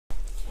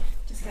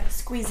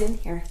squeeze in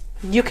here.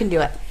 You can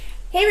do it.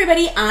 Hey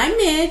everybody, I'm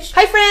Midge.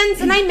 Hi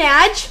friends, and I'm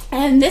Madge.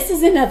 And this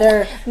is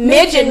another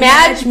Midge and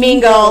Madge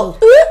Mingle.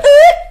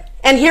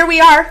 And here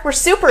we are. We're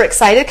super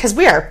excited because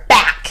we are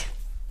back.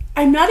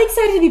 I'm not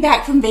excited to be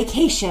back from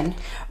vacation.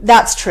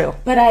 That's true.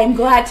 But I'm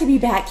glad to be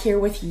back here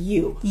with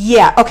you.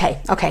 Yeah,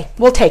 okay.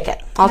 We'll take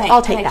it.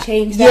 I'll take that.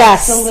 Change that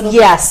yes, a little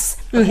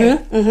yes. bit?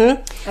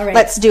 Okay. All right.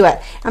 Let's do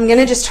it. I'm going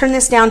to just turn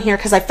this down here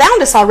because I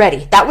found us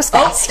already. That was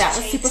fast. Oh, that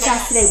was super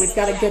fast today. We've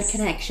got a good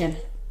connection.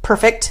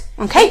 Perfect.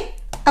 Okay.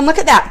 And look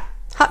at that.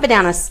 Hot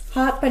bananas.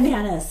 Hot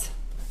bananas.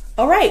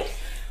 All right.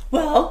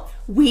 Well,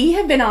 we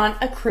have been on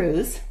a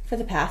cruise for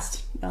the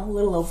past, a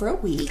little over a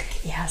week.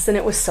 Yes, and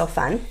it was so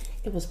fun.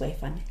 It was way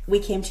fun. We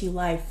came to you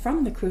live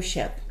from the cruise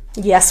ship.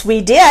 Yes,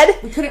 we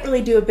did. We couldn't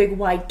really do a big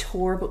wide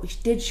tour, but we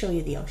did show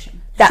you the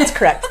ocean. That's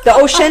correct. The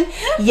ocean,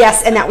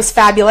 yes, and that was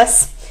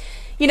fabulous.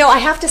 You know, I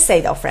have to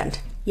say though, friend.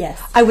 Yes.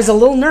 I was a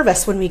little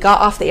nervous when we got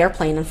off the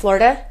airplane in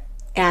Florida,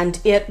 and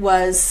it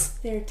was...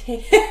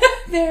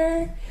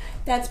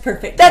 That's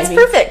perfect. That's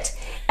perfect.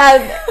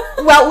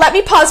 Well, let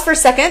me pause for a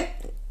second.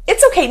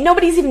 It's okay.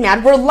 Nobody's even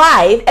mad. We're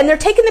live, and they're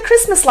taking the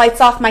Christmas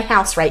lights off my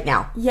house right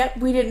now. Yep,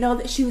 we didn't know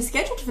that she was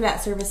scheduled for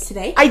that service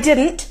today. I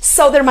didn't,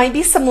 so there might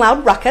be some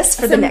loud ruckus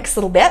for the next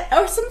little bit.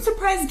 Or some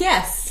surprise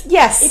guests.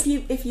 Yes.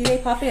 If they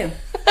pop in.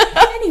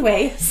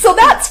 Anyway. So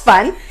that's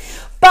fun.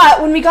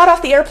 But when we got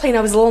off the airplane,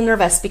 I was a little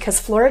nervous because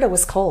Florida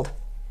was cold.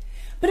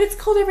 But it's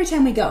cold every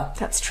time we go.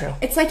 That's true.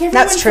 It's like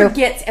everyone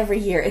forgets every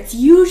year. It's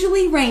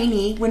usually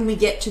rainy when we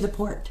get to the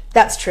port.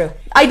 That's true.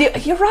 I do.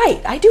 You're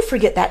right. I do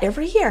forget that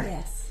every year.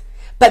 Yes.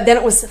 But then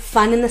it was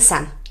fun in the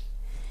sun.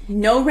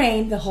 No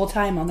rain the whole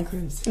time on the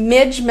cruise.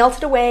 Midge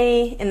melted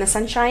away in the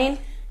sunshine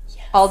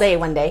all day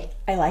one day.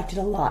 I liked it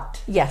a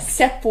lot. Yes.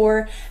 Except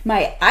for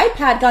my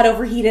iPad got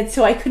overheated,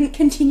 so I couldn't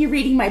continue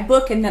reading my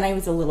book, and then I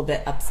was a little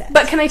bit upset.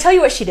 But can I tell you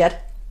what she did?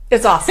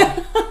 It's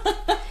awesome.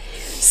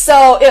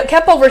 So it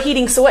kept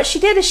overheating. So what she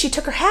did is she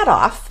took her hat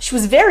off. She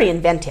was very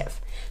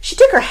inventive. She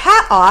took her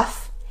hat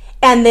off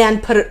and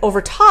then put it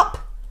over top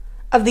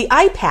of the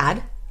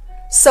iPad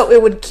so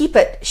it would keep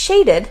it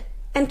shaded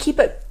and keep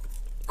it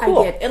cool.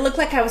 I did. It looked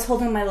like I was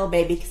holding my little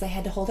baby because I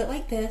had to hold it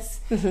like this,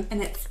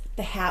 and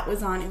the hat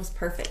was on. It was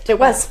perfect. It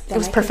was. It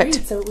was perfect.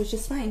 Read, so it was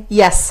just fine.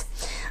 Yes.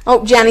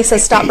 Oh, Janny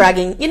says stop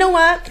bragging. You know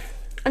what?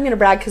 I'm going to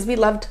brag because we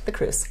loved the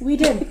cruise. We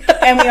did.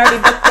 And we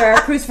already booked our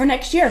cruise for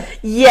next year.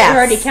 Yes. We're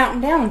already counting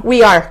down.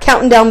 We are.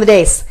 Counting down the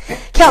days.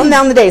 Counting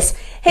down the days.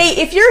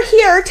 Hey, if you're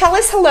here, tell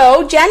us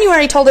hello.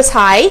 January told us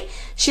hi.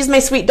 She's my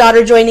sweet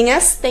daughter joining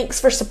us. Thanks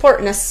for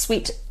supporting us,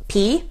 sweet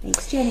pea.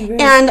 Thanks, January.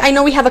 And I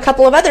know we have a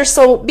couple of others,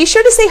 so be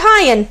sure to say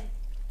hi and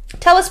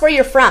tell us where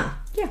you're from.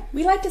 Yeah,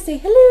 we like to say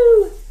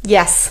hello.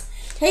 Yes.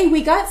 Hey,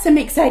 we got some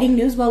exciting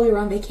news while we were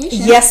on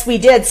vacation. Yes, we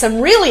did. Some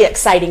really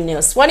exciting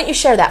news. Why don't you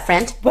share that,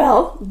 friend?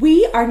 Well,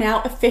 we are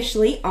now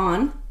officially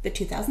on the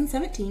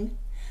 2017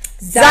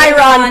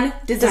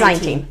 Xyron Design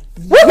Team.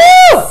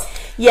 Woohoo!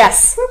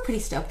 Yes. We're pretty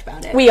stoked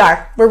about it. We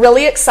are. We're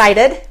really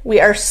excited.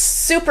 We are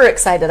super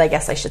excited, I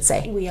guess I should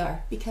say. We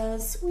are,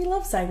 because we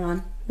love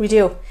Xyron. We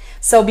do.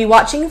 So be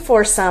watching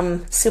for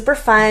some super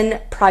fun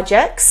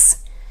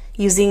projects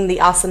using the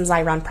awesome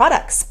Xyron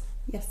products.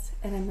 Yes,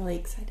 and I'm really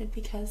excited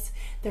because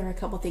there are a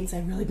couple things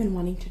I've really been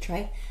wanting to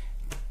try.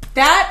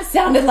 That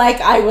sounded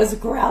like I was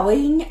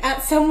growling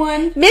at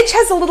someone. Midge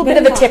has a little bit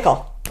of a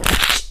tickle.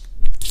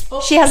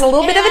 Oh, she has a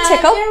little bit of a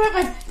tickle.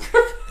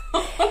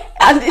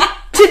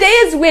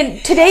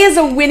 Today is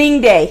a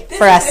winning day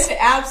for us. This is an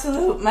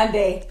absolute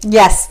Monday.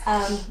 Yes.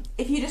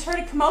 If you just heard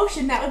a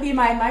commotion, that would be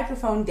my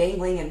microphone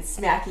dangling and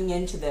smacking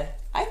into the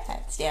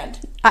iPad stand.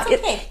 It's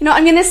okay.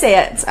 I'm going to say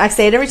it. I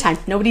say it every time.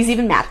 Nobody's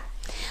even mad.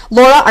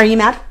 Laura, are you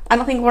mad? I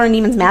don't think Laura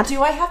Neiman's mad.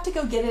 Do I have to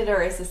go get it,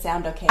 or is the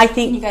sound okay?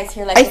 Can you guys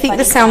hear I think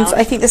the sound?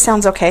 I think the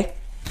sound's okay.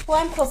 Well,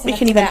 I'm close enough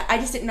to that. I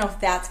just didn't know if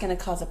that's going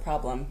to cause a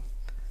problem.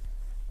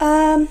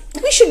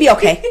 We should be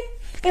okay.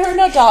 There are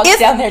no dogs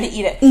down there to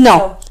eat it.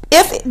 No. So.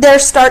 If there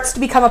starts to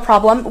become a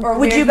problem,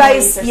 would you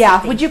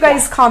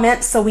guys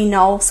comment so we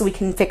know, so we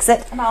can fix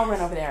it? And I'll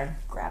run over there and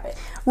grab it.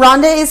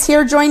 Rhonda is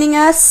here joining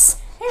us.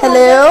 Hey,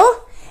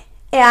 hello.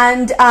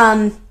 Rhonda.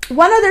 And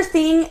one other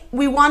thing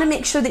we want to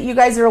make sure that you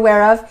guys are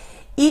aware of,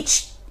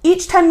 each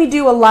time we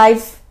do a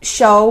live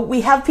show,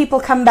 we have people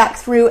come back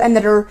through and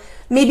that are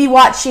maybe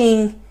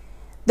watching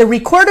the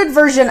recorded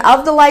version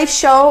of the live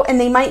show, and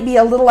they might be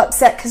a little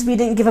upset because we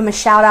didn't give them a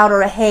shout out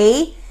or a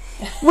hey.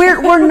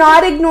 We're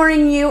not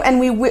ignoring you, and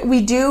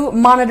we do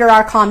monitor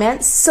our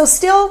comments. So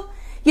still,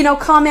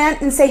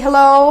 comment and say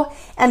hello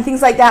and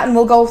things like that, and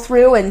we'll go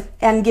through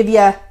and give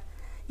you,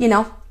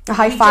 a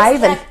high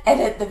five. And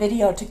edit the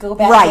video to go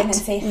back in and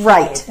say hi.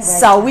 Right.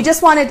 So I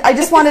just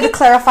wanted to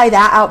clarify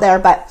that out there.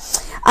 But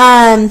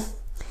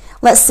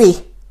let's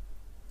see.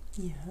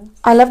 Yeah.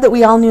 I love that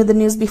we all knew the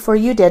news before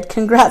you did.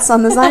 Congrats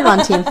on the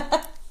Xyron team.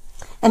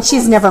 And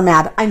she's never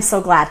mad. I'm so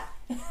glad.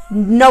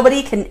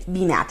 Nobody can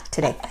be mad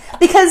today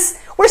because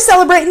we're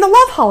celebrating the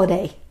love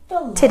holiday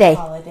today.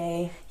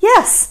 Holiday.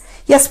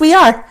 Yes, we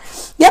are.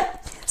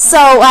 Yep.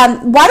 So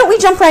why don't we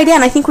jump right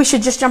in? I think we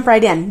should just jump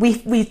right in.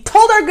 We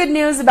told our good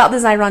news about the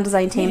Xyron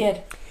design team. We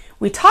did.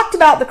 We talked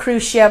about the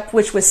cruise ship,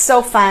 which was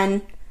so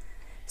fun.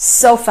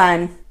 So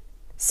fun.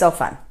 So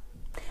fun.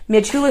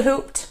 Midge hula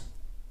hooped.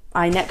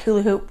 I neck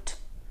hula hooped.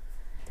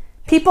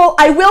 People,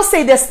 I will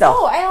say this though.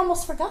 Oh, I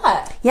almost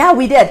forgot. Yeah,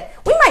 we did.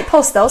 We might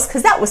post those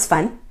because that was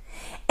fun.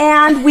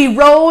 And we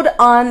rode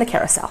on the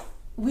carousel.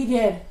 We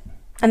did.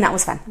 And that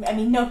was fun. I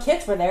mean, no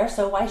kids were there,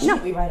 so why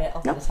shouldn't we ride it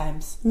all the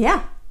times?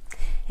 Yeah.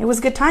 It was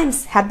good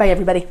times had by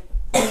everybody.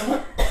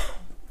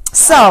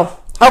 So,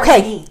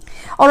 okay.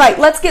 All right,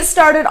 let's get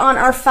started on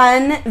our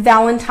fun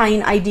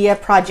Valentine idea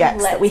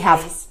projects that we have.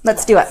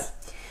 Let's do it.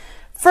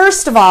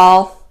 First of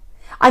all,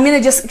 I'm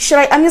just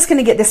going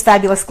to get this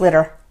fabulous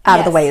glitter out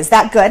of the way. Is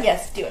that good?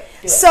 Yes, do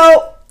it.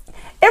 So,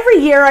 every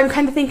year I'm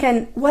kind of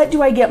thinking, what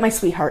do I get my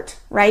sweetheart,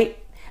 right?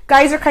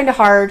 Guys are kind of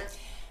hard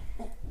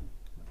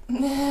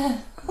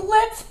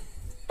Let's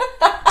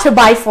to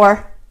buy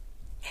for.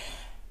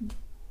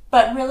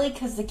 But really,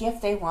 because the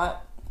gift they want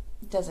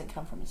doesn't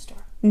come from a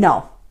store.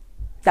 No,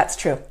 that's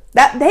true.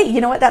 Hey,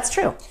 you know what? That's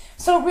true.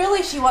 So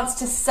really, she wants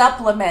to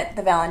supplement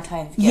the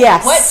Valentine's gift.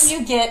 Yes. What do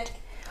you get?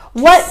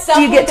 What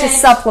do you get to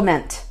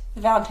supplement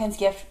The Valentine's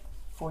gift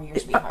for your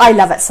sweetheart. I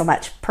love it so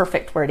much.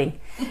 Perfect wording.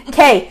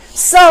 Okay,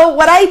 so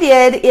what I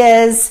did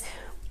is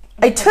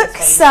I took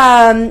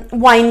some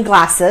wine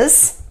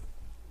glasses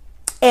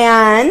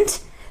and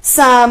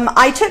now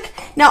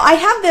I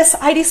have this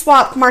Heidi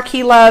Swapp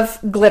Marquee Love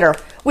glitter,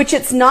 which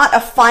it's not a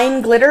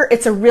fine glitter.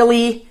 It's a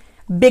really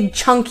big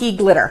chunky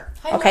glitter.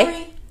 Hi, okay.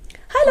 Lori.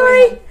 Hi,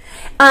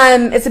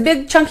 Lori. It's a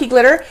big chunky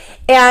glitter.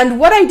 And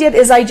what I did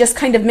is I just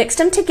kind of mixed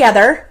them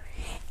together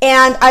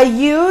and I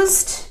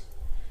used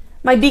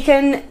my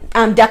Beacon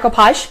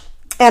decoupage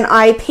and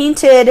I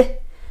painted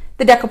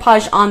the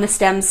decoupage on the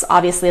stems,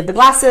 obviously, of the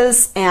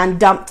glasses and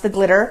dumped the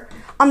glitter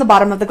on the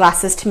bottom of the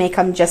glasses to make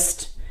them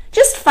just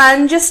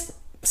fun, just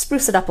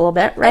spruce it up a little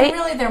bit, right? And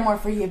really, they're more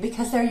for you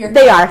because they're your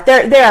color.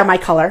 They are my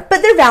color,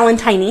 but they're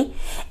Valentine-y.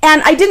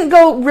 And I didn't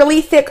go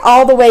really thick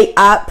all the way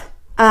up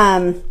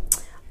on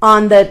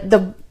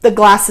the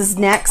glasses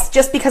next,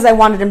 just because I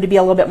wanted them to be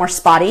a little bit more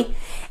spotty.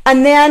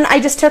 And then I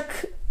just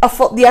took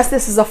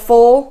this is a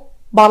full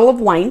bottle of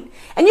wine.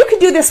 And you could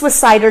do this with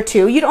cider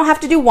too. You don't have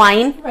to do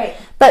wine. Right.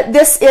 But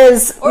this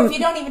is... Or if you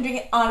don't even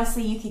drink it,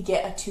 honestly, you could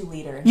get a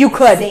 2-liter. You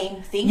could.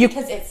 Same thing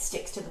because it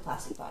sticks to the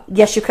plastic bottle.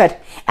 Yes, you could.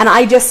 And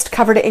I just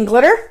covered it in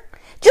glitter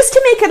just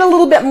to make it a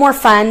little bit more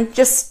fun.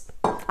 Just,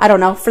 I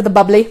don't know, for the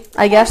bubbly,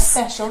 I guess.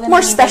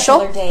 More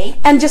special. Day.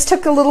 And just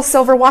took a little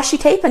silver washi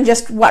tape and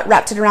just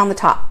wrapped it around the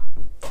top.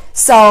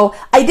 So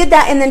I did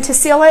that, and then to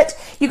seal it,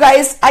 you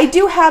guys, I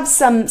do have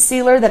some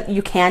sealer that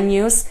you can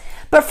use.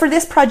 But for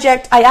this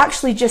project, I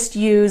actually just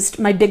used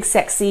my Big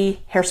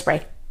Sexy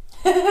hairspray.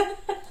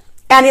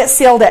 And it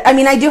sealed it. I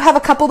mean, I do have a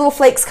couple little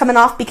flakes coming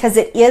off because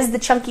it is the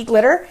chunky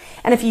glitter.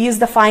 And if you use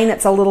the fine,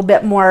 it's a little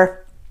bit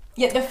more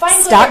the fine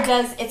stuck.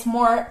 glitter it's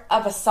more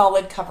of a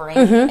solid covering.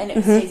 And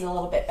it stays a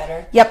little bit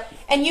better. Yep.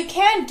 And you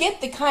can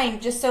get the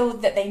kind, just so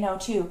that they know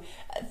too,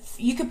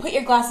 you could put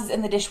your glasses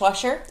in the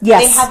dishwasher.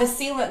 Yes. They have a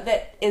sealant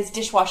that is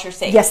dishwasher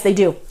safe. Yes, they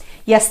do.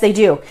 Yes, they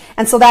do.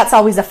 And so that's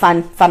always a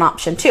fun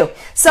option too.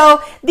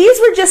 So these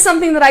were just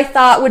something that I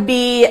thought would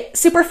be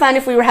super fun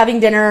if we were having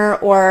dinner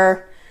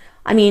or,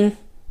 I mean,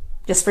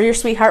 just for your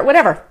sweetheart,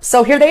 whatever.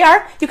 So here they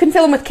are. You can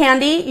fill them with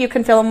candy. You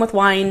can fill them with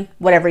wine,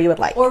 whatever you would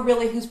like. Or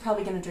really, who's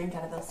probably going to drink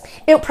out of those?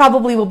 It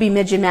probably will be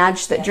Midge and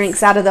Madge that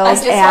drinks out of those.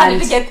 I just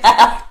wanted to get that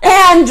out.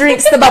 And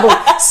drinks the bubbly.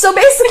 So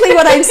basically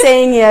what I'm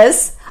saying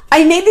is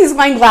I made these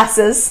wine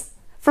glasses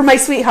for my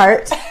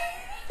sweetheart.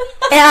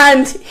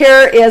 And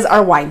here is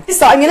our wine.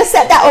 So I'm going to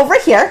set that over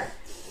here.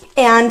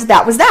 And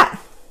that was that.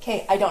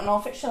 Okay, I don't know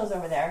if it shows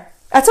over there.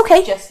 That's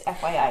okay. Just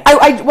FYI.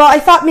 I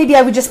thought maybe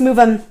I would just move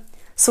them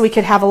so we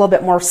could have a little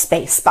bit more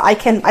space. But I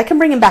can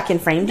bring them back in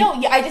frame. No,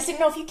 yeah, I just didn't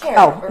know if you cared.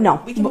 Oh,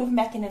 no. We can move them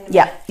back in a minute.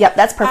 Yep,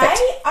 that's perfect.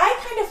 I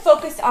kind of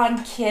focused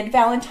on kid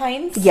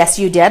Valentines. Yes,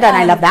 you did, and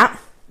I love that.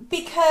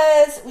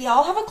 Because we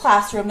all have a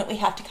classroom that we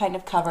have to kind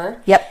of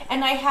cover. Yep.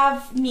 And I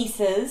have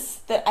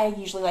nieces that I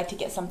usually like to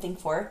get something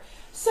for.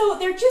 So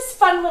they're just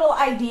fun little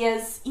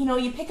ideas. You know,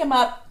 you pick them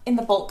up in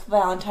the bulk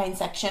Valentine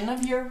section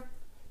of your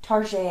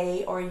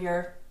Target or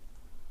your...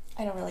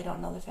 I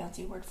don't know the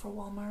fancy word for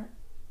Walmart.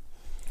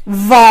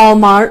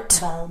 Walmart.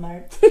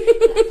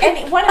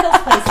 And one of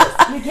those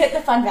places, you get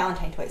the fun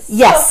Valentine toys.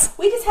 Yes. So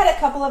we just had a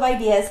couple of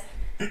ideas.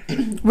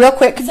 Real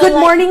quick. So Good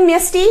morning,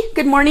 Misty.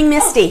 Good morning,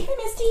 Misty. Oh,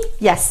 hi,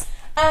 Misty. Yes.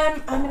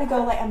 I'm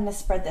gonna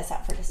spread this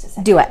out for just a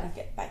second. Do it. I'll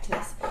get back to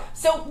this.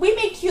 So we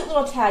made cute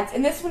little tags,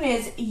 and this one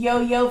is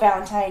Yo-Yo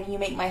Valentine, you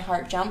make my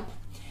heart jump.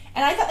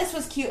 And I thought this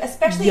was cute,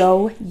 especially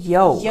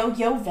Yo-Yo.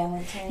 Yo-Yo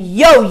Valentine.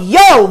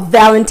 Yo-Yo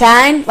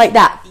Valentine. Like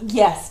that.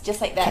 Yes, just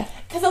like that.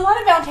 Because a lot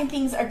of Valentine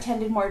things are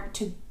tended more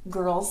to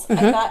girls,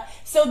 I thought.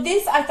 So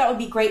this I thought would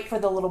be great for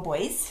the little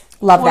boys.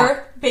 Love that.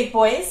 Or big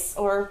boys,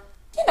 or,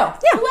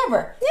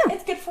 whoever. Yeah.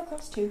 It's good for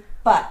girls too,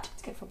 but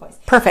it's good for boys.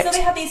 Perfect. So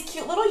they have these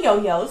cute little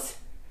yo-yos.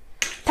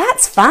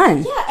 That's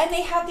fun. Yeah, and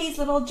they have these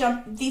little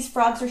these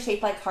frogs are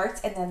shaped like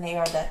hearts, and then they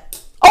are the...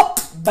 Oh!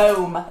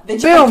 Boom. The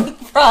Boom.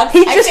 frog.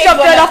 He just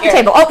jumped right off the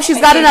table. Oh, she's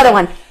got another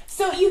one.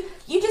 So you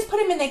just put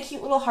them in the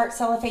cute little heart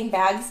cellophane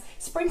bags,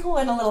 sprinkle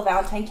in a little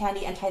Valentine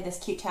candy, and tie this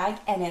cute tag,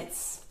 and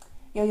it's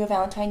Yo-Yo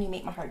Valentine, you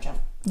make my heart jump.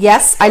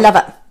 Yes, I love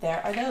it.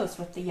 There are those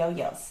with the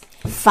yo-yos.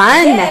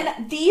 Fun.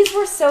 Then these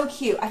were so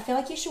cute. I feel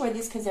like you should wear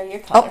these because they're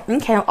your color. Oh,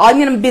 okay. I'm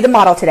going to be the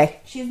model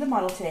today. She's the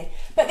model today.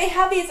 But they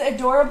have these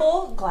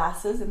adorable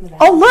glasses in the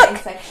Oh, look.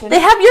 section. They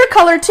have your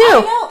color, too.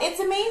 I know.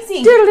 It's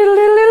amazing.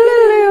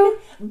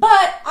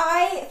 But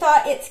I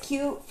thought it's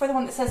cute for the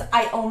one that says,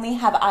 I only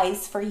have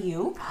eyes for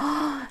you.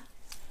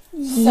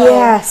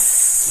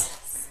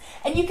 Yes.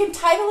 And you can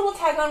tie the little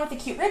tag on with a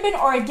cute ribbon,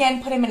 or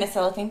again, put them in a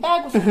cellophane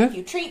bag with a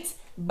few treats.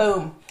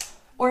 Boom.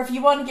 Or if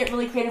you want to get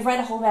really creative, write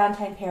a whole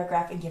Valentine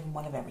paragraph and give them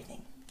one of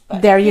everything.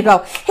 But, there you go.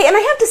 Hey, and I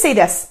have to say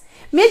this.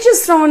 Midge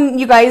has thrown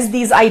you guys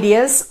these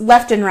ideas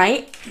left and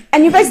right.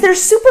 And you guys, they're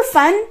super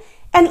fun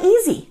and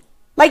easy.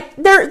 Like,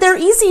 they're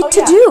easy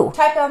to do.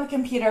 Type it on the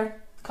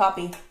computer,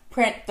 copy,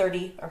 print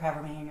 30 or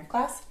however many in your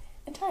class,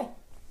 and tie.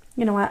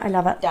 You know what? I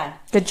love it. Done.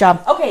 Good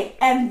job. Okay,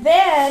 and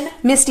then...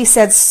 Misty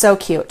said so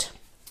cute.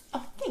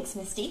 Oh, thanks,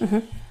 Misty.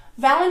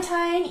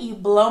 Valentine, you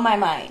blow my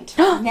mind.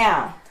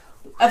 Now,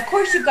 of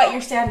course, you've got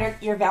your standard,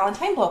 your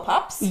Valentine blow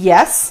pops.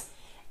 Yes.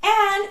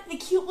 And the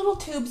cute little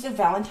tubes of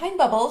Valentine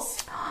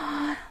bubbles.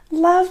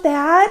 Love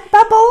that.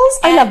 Bubbles.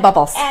 I love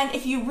bubbles. And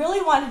if you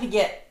really wanted to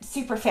get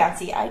super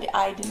fancy,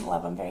 I didn't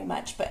love them very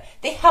much, but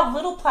they have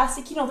little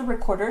plastic, the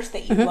recorders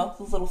that you blow,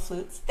 those little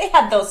flutes. They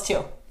had those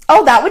too.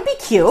 Oh, that would be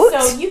cute.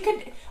 So you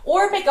could,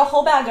 or make a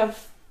whole bag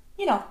of,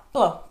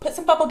 blow. Put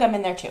some bubble gum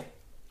in there too.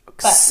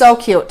 But so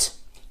cute.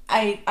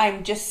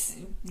 I'm just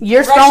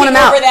You're throwing them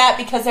out over that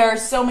because there are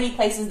so many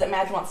places that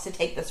Madge wants to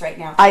take this right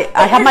now. I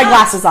have my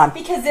glasses on.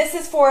 Because this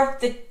is for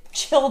the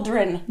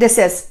children. This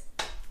is.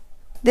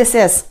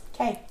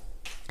 Okay.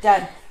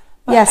 Done.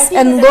 But yes,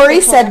 and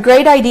Lori said,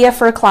 great idea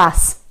for a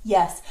class.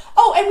 Yes.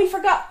 Oh, and we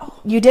forgot. Oh,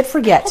 you did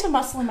forget. I pulled a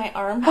muscle in my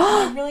arm.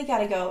 I really got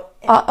to go.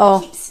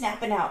 Uh-oh. Keep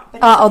snapping out.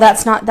 Uh-oh,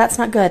 that's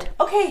not good.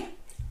 Okay.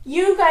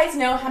 You guys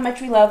know how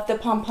much we love the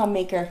pom-pom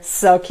maker.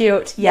 So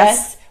cute.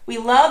 Yes. We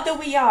love the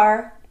We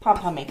Are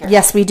pom-pom maker.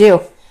 Yes, we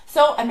do.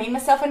 So I made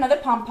myself another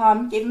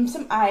pom-pom, gave him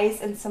some eyes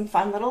and some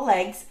fun little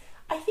legs.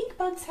 I think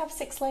bugs have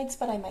 6 legs,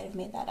 but I might have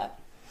made that up.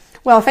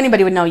 Well, if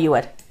anybody would know, you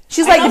would.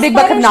 She's like the big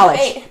book of knowledge.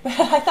 8, but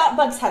I thought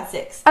bugs had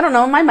 6. I don't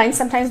know. In my mind,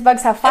 sometimes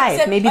bugs have 5.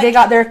 Except Maybe they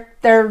got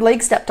their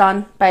leg stepped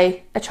on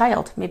by a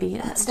child. Maybe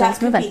it's still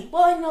moving.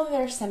 Well, I know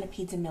there are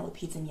centipedes and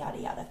millipedes and yada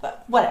yada,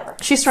 but whatever.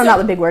 She's throwing out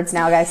the big words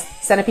now, guys.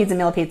 Centipedes and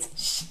millipedes.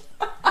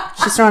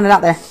 She's throwing it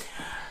out there.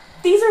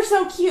 These are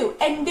so cute,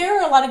 and there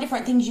are a lot of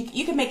different things.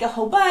 You can make a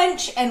whole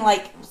bunch, and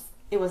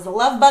it was a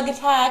love bug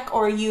attack,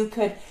 or you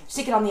could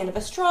stick it on the end of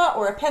a straw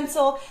or a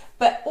pencil,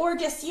 or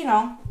just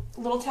a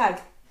little tag,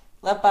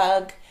 love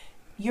bug,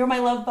 you're my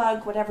love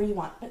bug, whatever you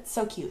want. But it's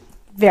so cute.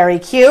 Very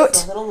cute.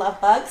 So little love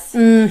bugs.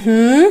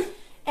 Mm-hmm.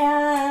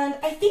 And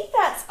I think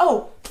that's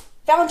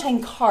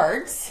Valentine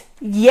cards.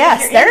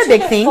 Yes, they're a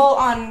big thing.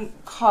 Full-on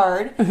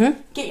card.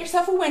 Get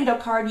yourself a window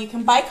card. You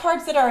can buy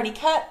cards that are already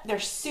cut. They're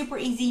super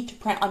easy to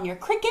print on your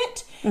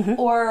Cricut,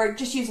 or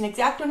just use an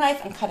X-Acto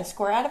knife and cut a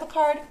square out of a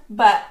card.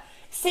 But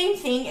same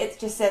thing. It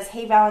just says,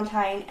 "Hey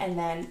Valentine," and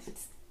then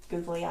it's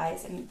googly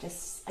eyes, and it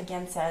just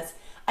again says,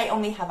 "I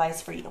only have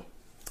eyes for you."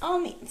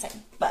 On the inside,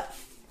 but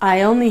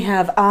I only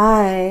have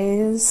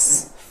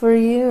eyes for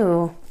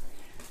you.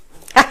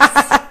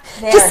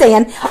 Just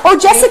saying. Oh,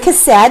 Jessica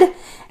said,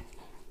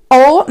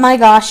 oh my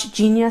gosh,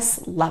 genius,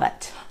 love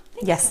it.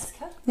 Thanks, yes.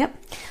 Jessica. Yep.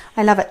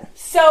 I love it.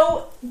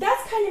 So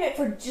that's kind of it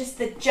for just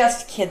the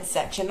Just Kids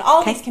section.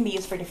 All these can be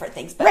used for different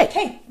things. But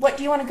okay, what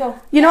do you want to go?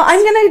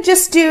 I'm going to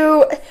just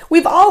do,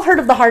 we've all heard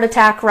of the heart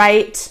attack,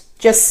 right?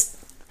 This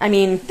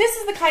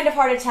is the kind of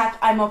heart attack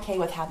I'm okay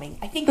with having.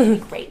 I think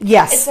it'd be great.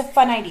 Yes. It's a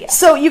fun idea.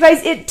 So you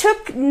guys, it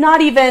took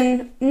not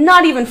even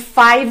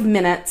 5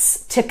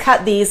 minutes to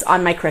cut these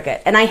on my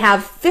Cricut. And I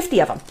have 50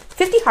 of them,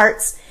 50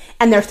 hearts,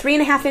 and they're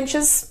 3.5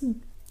 inches.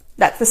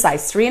 That's the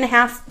size,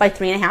 3.5 by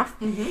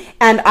 3.5.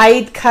 And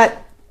I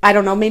cut, I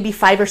don't know, maybe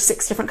 5 or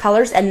 6 different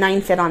colors, and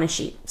 9 fit on a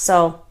sheet.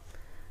 So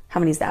how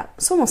many is that?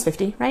 It's almost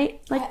 50, right?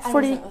 Like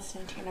 40. I wasn't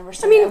listening to your number.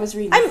 I was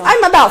reading.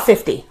 I'm about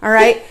 50, all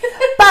right?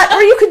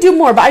 Or you could do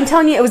more, but I'm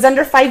telling you, it was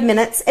under 5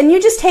 minutes. And you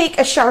just take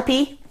a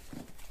Sharpie,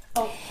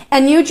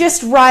 and you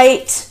just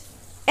write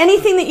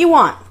anything that you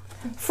want.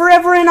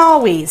 Forever and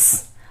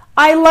always.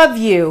 I love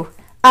you.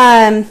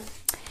 How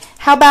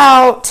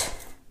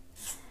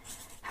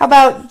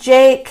about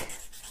Jake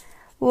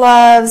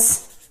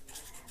loves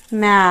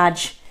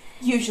Madge?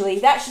 Usually,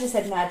 that should have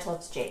said Madge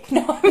loves Jake.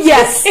 No.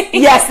 Yes,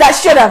 that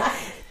should have.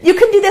 You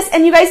can do this,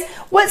 and you guys,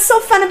 what's so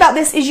fun about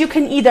this is you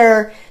can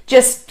either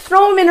just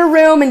throw them in a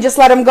room and just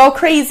let them go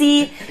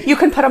crazy. You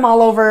can put them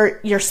all over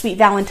your sweet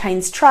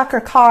Valentine's truck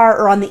or car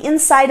or on the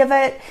inside of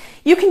it.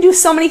 You can do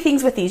so many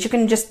things with these. You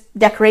can just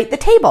decorate the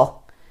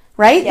table,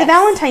 right? Yes. The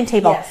Valentine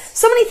table. Yes.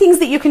 So many things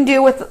that you can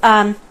do with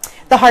the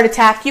heart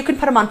attack. You can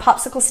put them on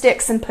popsicle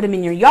sticks and put them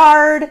in your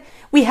yard.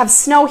 We have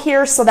snow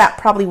here, so that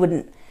probably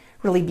wouldn't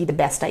really be the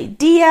best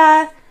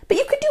idea, but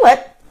you could do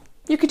it.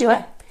 You could do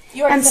it.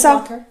 You already said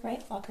locker,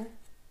 right? Locker.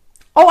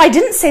 Oh, I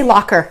didn't say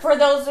locker. For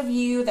those of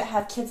you that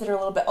have kids that are a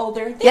little bit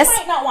older, they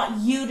might not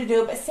want you to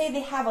do it, but say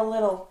they have a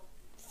little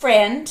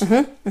friend.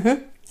 Some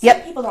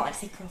people don't like to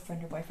say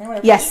girlfriend or boyfriend,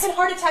 whatever. Yes. You can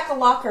heart attack a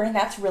locker, and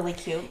that's really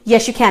cute.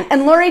 Yes, you can.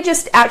 And Lori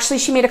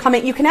she made a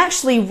comment. You can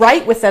actually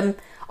write with them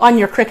on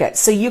your Cricut.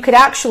 So you could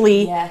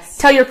actually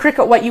tell your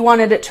Cricut what you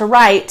wanted it to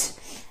write,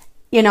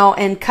 you know,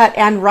 and cut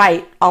and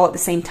write all at the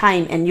same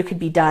time, and you could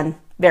be done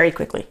very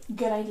quickly.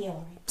 Good idea,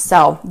 Lori.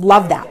 So,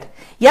 love that.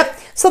 Yep.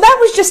 So that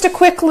was just a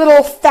quick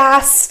little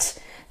fast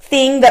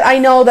thing that I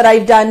know that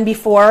I've done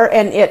before,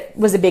 and it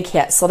was a big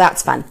hit. So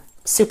that's fun.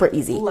 Super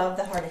easy. Love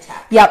the heart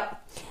attack.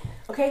 Yep.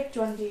 Okay, do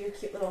you want to do your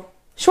cute little...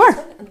 Sure.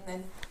 And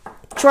then...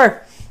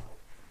 Sure.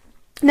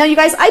 Now, you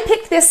guys, I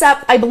picked this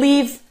up, I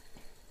believe,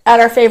 at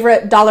our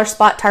favorite dollar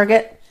spot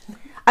Target.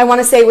 I want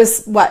to say it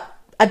was, what,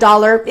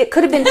 $1? It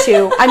could have been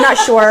 $2. I'm not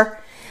sure.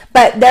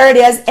 But there it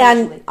is.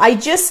 And I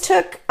just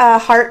took a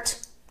heart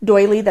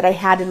doily that I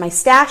had in my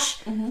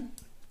stash.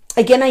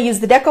 Again, I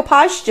used the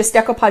decoupage, just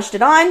decoupaged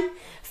it on,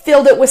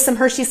 filled it with some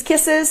Hershey's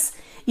Kisses,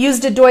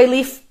 used a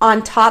doily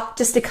on top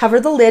just to cover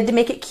the lid to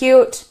make it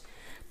cute,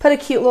 put a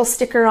cute little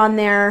sticker on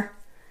there,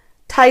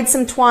 tied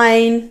some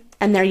twine,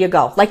 and there you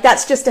go. Like,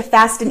 that's just a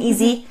fast and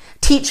easy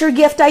teacher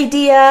gift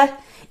idea.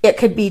 It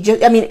could be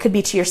just, I mean, it could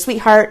be to your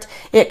sweetheart.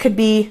 It could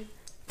be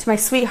to my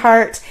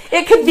sweetheart.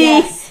 It could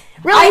be...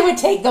 Really? I would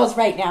take those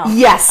right now.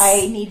 Yes.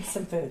 I need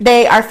some food.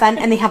 They are fun,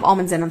 and they have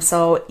almonds in them,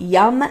 so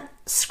yum,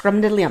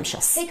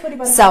 scrumdiddlyumptious. Hey, Cody,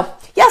 buddy. So,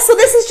 yeah, so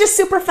this is just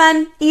super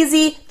fun,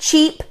 easy,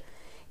 cheap,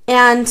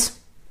 and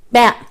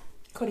bam.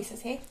 Cody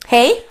says, hey.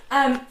 Hey.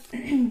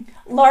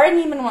 Laura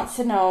Neiman wants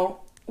to know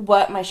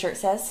what my shirt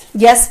says.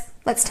 Yes,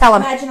 let's tell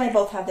them. Imagine I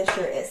both have this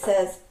shirt. It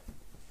says,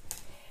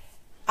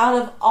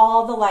 out of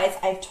all the lies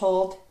I've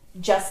told,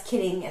 just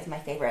kidding is my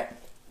favorite.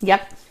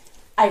 Yep.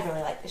 I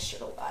really like this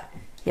shirt a lot.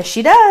 Yes,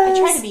 she does. I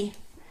try to be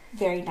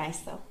very nice,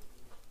 though.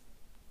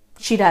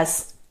 She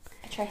does.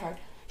 I try hard.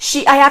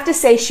 I have to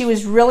say, she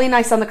was really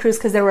nice on the cruise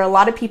because there were a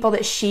lot of people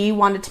that she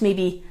wanted to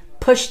maybe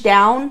push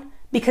down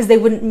because they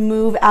wouldn't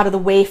move out of the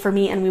way for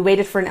me, and we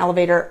waited for an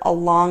elevator a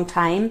long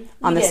time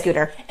on the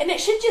scooter. And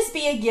it should just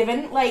be a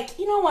given. Like,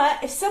 you know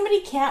what? If somebody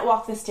can't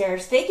walk the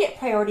stairs, they get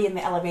priority in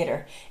the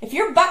elevator. If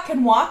your butt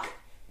can walk,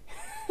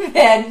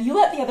 then you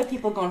let the other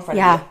people go in front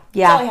of you.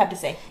 Yeah. That's all I have to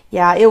say.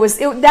 Yeah,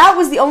 that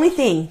was the only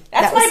thing.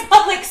 That's my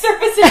public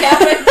service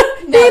announcement.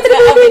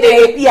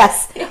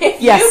 Yes.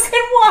 If you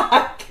can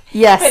walk,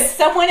 but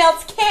someone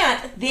else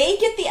can't, they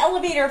get the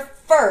elevator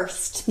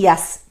first.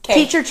 Yes. Okay.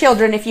 Teach your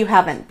children if you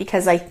haven't,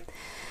 because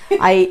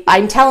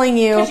I'm telling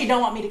you. Because you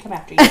don't want me to come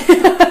after you.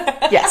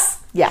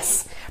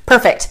 Yes.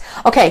 Perfect.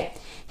 Okay,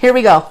 here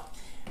we go.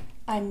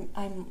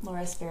 I'm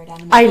Laura's spirit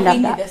animal. I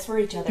love that. We do this for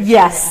each other.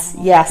 Yes.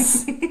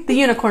 The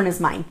unicorn is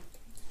mine.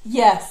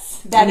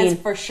 Yes, that is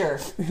for sure.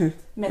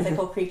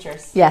 Mythical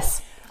creatures.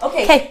 Yes.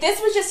 Okay,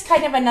 this was just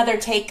kind of another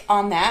take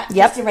on that.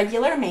 Yep. Just a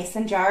regular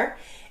mason jar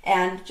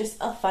and just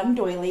a fun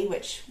doily,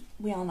 which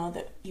we all know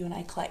that you and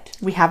I collect.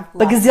 We have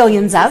a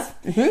gazillions of.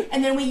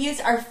 And then we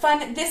use our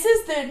fun, this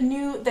is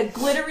the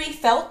glittery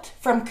felt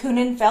from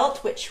Kunin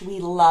Felt, which we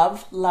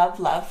love.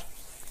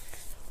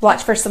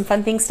 Watch for some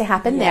fun things to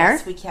happen there.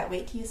 Yes, we can't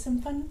wait to use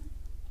some fun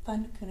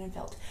Kunin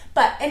Felt.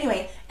 But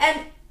anyway,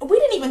 and we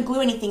didn't even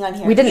glue anything on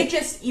here. We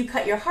didn't. You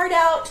cut your heart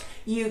out,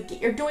 you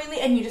get your doily,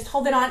 and you just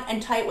hold it on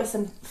and tie it with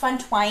some fun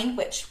twine,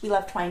 which we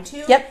love twine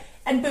too. Yep.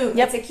 And boom,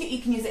 it's a cute, you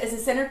can use it as a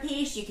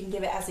centerpiece, you can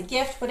give it as a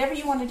gift, whatever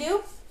you want to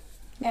do.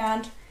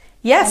 And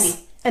yes,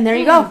 candy. And there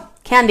you go,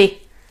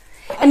 candy.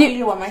 And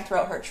you one, my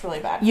throat hurts really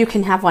bad. You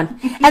can have one.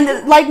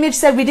 And like Midge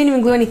said, we didn't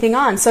even glue anything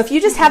on. So if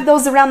you just have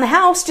those around the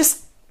house,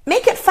 just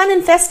make it fun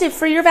and festive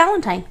for your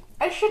Valentine.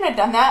 I shouldn't have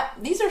done that.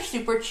 These are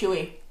super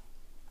chewy.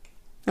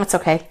 That's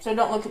okay. So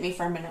don't look at me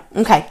for a minute.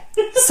 Okay.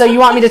 So you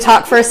want me to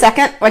talk for a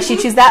second while she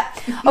chews that?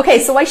 Okay,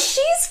 so while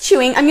she's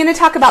chewing, I'm going to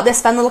talk about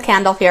this fun little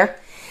candle here.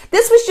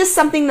 This was just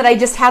something that I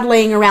just had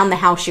laying around the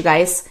house, you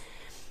guys.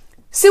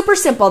 Super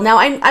simple. Now,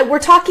 we're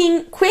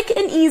talking quick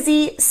and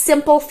easy,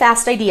 simple,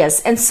 fast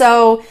ideas. And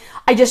so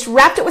I just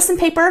wrapped it with some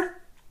paper,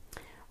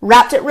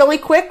 wrapped it really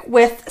quick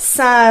with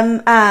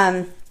some,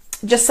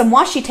 just some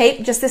washi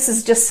tape. This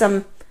is just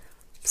some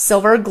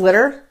silver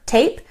glitter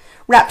tape.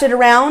 Wrapped it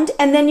around.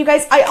 And then you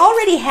guys, I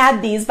already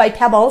had these by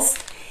Pebbles.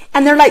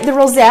 And they're like the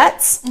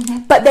rosettes,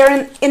 but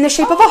they're in the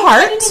shape of a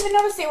heart. I didn't even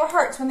notice they were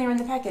hearts when they were in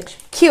the package.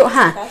 Cute,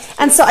 huh? Cute.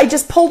 And so I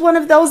just pulled one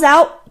of those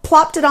out,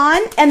 plopped it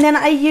on, and then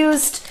I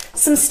used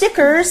some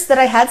stickers that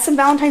I had, some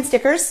Valentine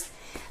stickers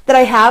that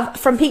I have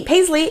from Pink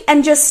Paisley,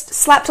 and just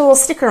slapped a little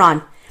sticker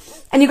on.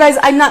 And you guys,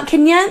 I'm not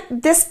kidding you,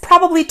 this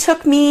probably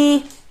took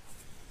me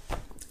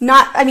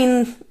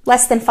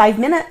less than 5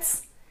 minutes.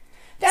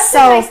 That's the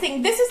nice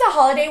thing. This is a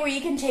holiday where you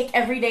can take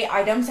everyday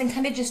items and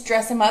kind of just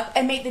dress them up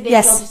and make the day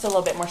feel just a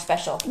little bit more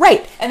special.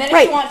 Right. And then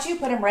if you want to,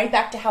 put them right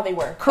back to how they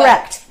were.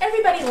 Correct. But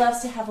everybody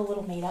loves to have a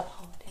little made-up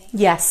holiday.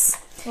 Yes.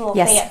 A little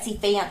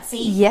fancy.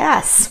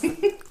 Yes.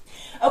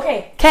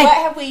 Okay. What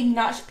have we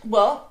not...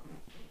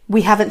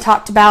 we haven't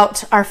talked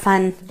about our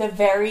fun... The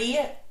very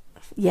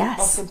Yes.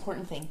 Most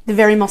important thing. The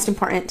very most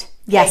important.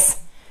 Yes.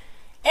 Okay.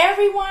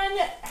 Everyone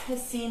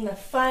has seen the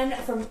fun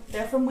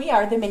from We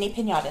Are the mini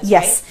pinatas,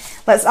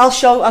 yes. right? I'll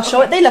show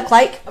what they look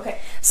like. Okay.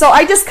 So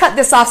I just cut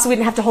this off so we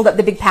didn't have to hold up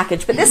the big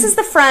package. But this is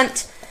the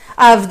front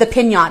of the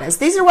pinatas.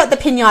 These are what the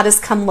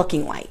pinatas come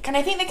looking like. And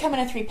I think they come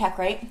in a 3-pack,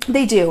 right?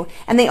 They do.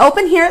 And they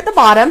open here at the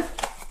bottom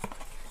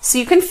so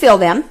you can fill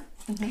them.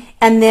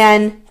 And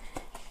then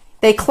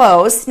they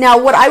close. Now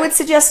what I would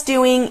suggest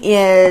doing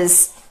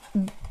is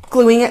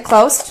gluing it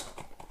closed.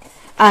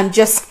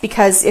 Just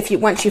because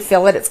once you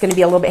fill it, it's going to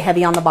be a little bit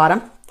heavy on the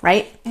bottom,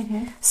 right?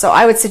 So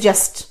I would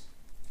suggest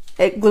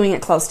gluing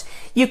it closed.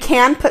 You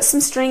can put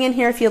some string in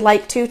here if you'd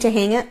like to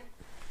hang it.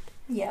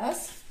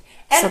 Yes.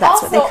 And so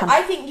that's also, what they come.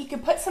 I think you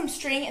could put some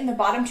string in the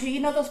bottom too. You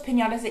know those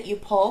pinatas that you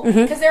pull?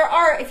 Because there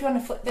are, if you want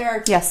to flip, there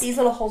are these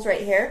little holes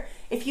right here.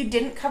 If you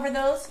didn't cover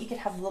those, you could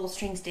have little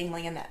strings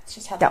dangling in that. It's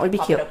just how that would be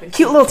cute. Open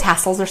Cute little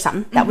tassels or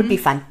something. That would be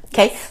fun.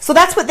 Okay, so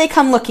that's what they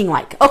come looking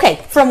like.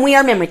 Okay, from We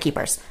Are Memory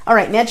Keepers. All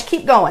right, Midge,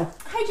 keep going.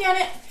 Hi,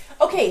 Janet.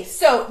 Okay,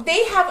 so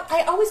they have,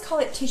 I always call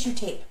it tissue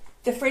tape.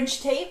 The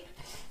fringe tape.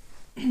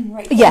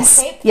 Right,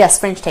 yes, tape. yes,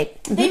 fringe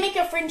tape. They make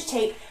a fringe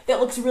tape that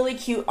looks really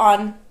cute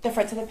on the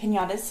fronts of the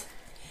pinatas.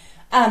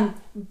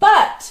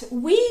 But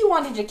we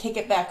wanted to kick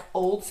it back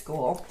old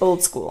school.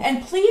 Old school.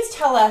 And please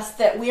tell us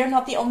that we are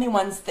not the only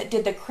ones that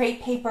did the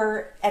crepe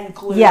paper and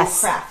glue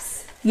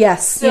crafts.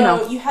 Yes.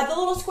 So you had the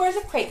little squares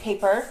of crepe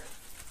paper,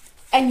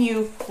 and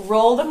you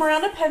rolled them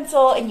around a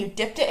pencil, and you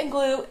dipped it in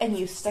glue, and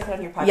you stuck it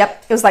on your project.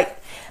 Yep. It was like,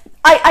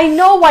 I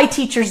know why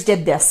teachers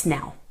did this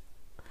now.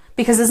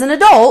 Because as an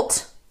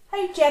adult...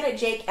 Hi, Janet,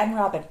 Jake, and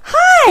Robin.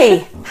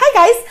 Hi! Hi,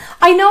 guys.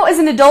 I know as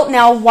an adult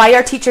now why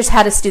our teachers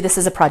had us do this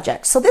as a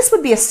project. So this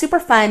would be a super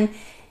fun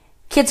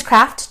kids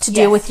craft to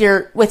do with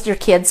your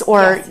kids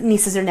or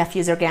nieces or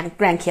nephews or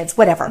grandkids,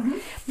 whatever.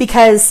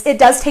 Because it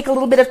does take a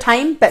little bit of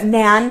time, but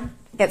man,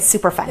 it's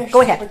super fun.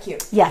 Go ahead. Super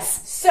cute.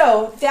 Yes.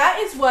 So that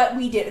is what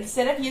we did.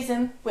 Instead of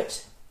using,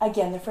 which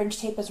again, the fringe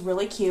tape is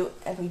really cute,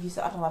 and we've used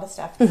it on a lot of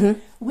stuff.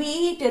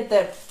 We did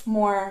the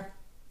more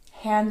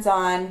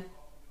hands-on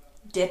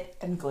dip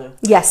and glue.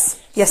 Yes,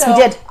 yes, so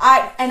we did.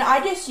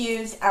 I just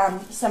used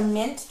some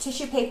mint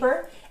tissue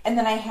paper, and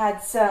then I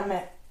had some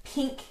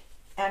pink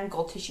and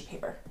gold tissue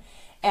paper.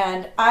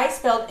 And I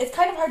spelled, it's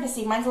kind of hard to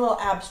see, mine's a little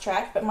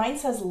abstract, but mine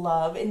says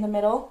love in the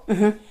middle.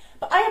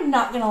 But I am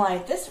not going to lie,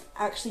 this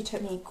actually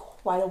took me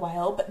quite a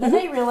while, but then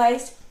I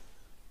realized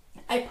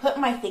I put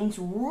my things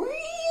really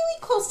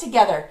close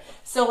together.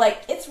 So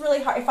like, it's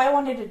really hard. If I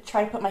wanted to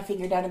try to put my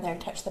finger down in there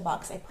and touch the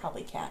box, I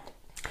probably can't.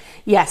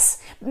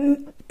 Yes.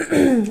 I'm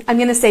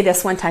going to say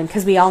this one time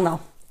because we all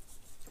know.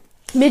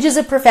 Midge is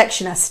a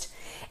perfectionist,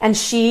 and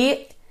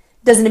she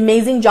does an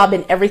amazing job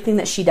in everything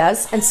that she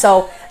does. And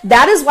so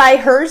that is why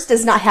hers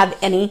does not have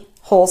any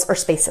holes or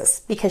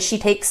spaces, because she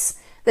takes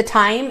the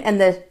time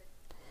and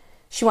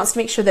she wants to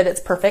make sure that it's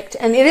perfect.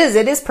 And it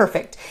is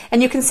perfect.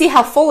 And you can see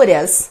how full it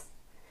is.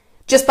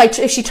 Just by,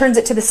 if she turns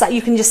it to the side,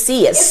 you can just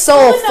see it's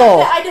so full.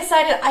 That I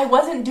decided I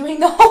wasn't doing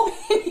the whole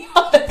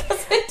pinata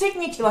because it took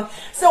me too long.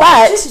 So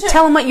but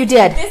tell them what you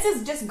did. This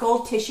is just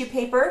gold tissue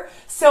paper.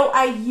 So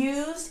I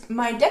used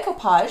my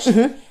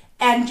decoupage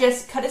and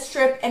just cut a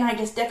strip, and I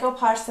just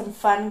decoupaged some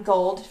fun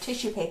gold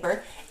tissue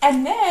paper.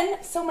 And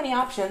then, so many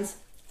options,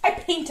 I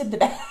painted the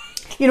back.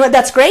 You know what?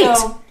 That's great.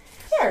 So,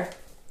 here.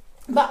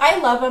 But I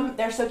love them.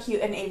 They're so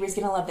cute, and Avery's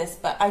going to love this.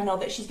 But I know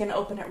that she's going to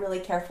open it really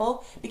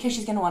careful because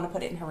she's going to want to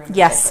put it in her room.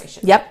 Yes.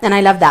 Yep. And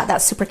I love that.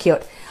 That's super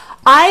cute.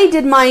 I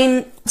did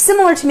mine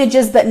similar to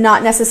Midge's, but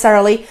not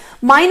necessarily.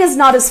 Mine is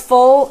not as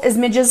full as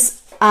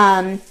Midge's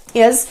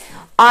is.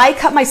 I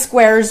cut my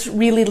squares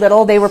really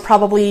little. They were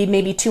probably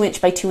maybe 2-inch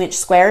by 2-inch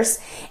squares.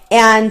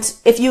 And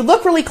if you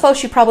look really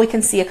close, you probably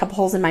can see a couple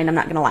holes in mine. I'm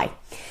not going to lie.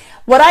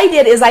 What I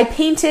did is I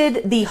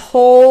painted the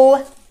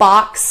whole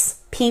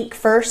box pink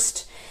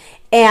first.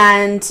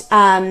 And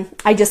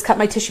I just cut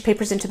my tissue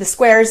papers into the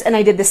squares, and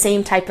I did the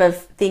same type of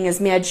thing as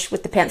Midge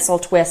with the pencil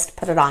twist,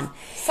 put it on.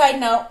 Side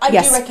note, I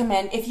do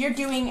recommend, if you're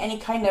doing any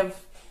kind of,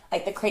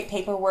 like the crepe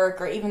paper work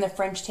or even the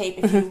French tape,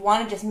 if you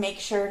want to just make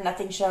sure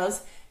nothing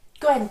shows,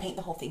 go ahead and paint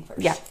the whole thing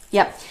first.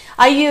 Yep.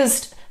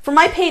 For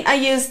my paint, I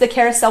used the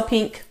Carousel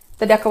Pink,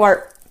 the Deco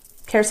Art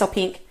Carousel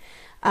Pink.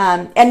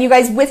 And you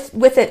guys,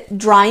 with it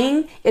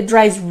drying, it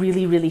dries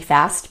really, really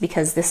fast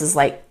because this is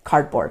like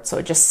cardboard, so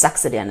it just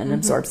sucks it in and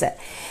absorbs it.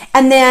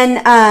 And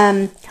then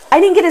I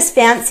didn't get as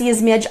fancy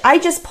as Midge. I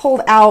just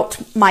pulled out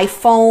my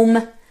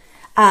foam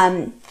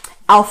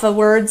alpha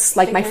words,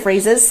 like my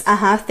phrases,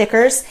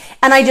 thickers,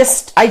 and I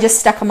just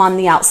stuck them on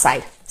the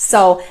outside.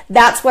 So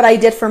that's what I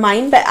did for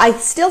mine, but I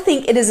still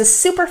think it is a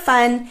super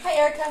fun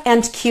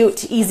and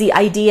cute, easy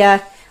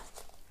idea.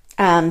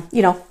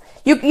 You know,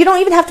 you don't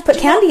even have to put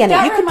candy in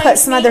it. You could put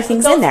some other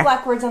things in there. Those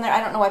black words on there,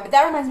 I don't know why, but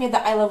that reminds me of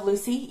the I Love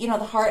Lucy. You know,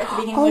 the heart at the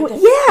beginning with the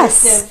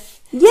yes.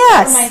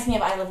 That reminds me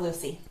of I Love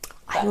Lucy.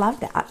 But, I love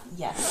that.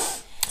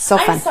 Yes. So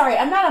fun. I'm sorry,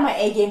 I'm not on my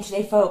A game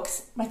today,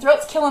 folks. My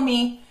throat's killing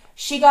me.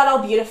 She got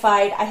all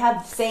beautified. I had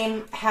the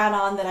same hat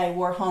on that I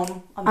wore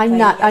home on the plane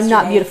yesterday. I'm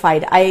not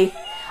beautified. I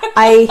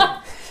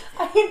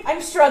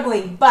I'm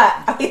struggling, but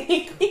I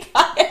think we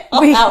got it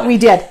all out. We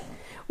did.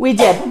 We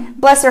did.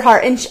 Bless her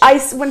heart. And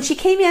when she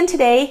came in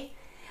today,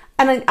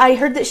 and I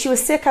heard that she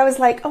was sick, I was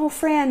like, oh,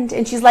 friend.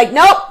 And she's like,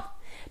 nope,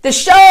 the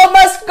show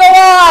must go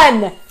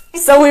on.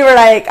 So we were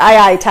like,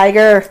 aye, aye,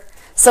 Tiger.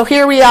 So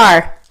here we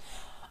are.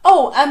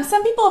 Oh,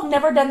 some people have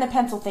never done the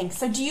pencil thing.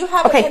 So do you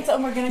have a pencil?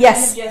 And we're going to kind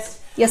of just...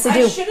 Yes, I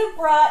do. I should have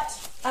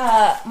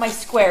brought my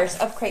squares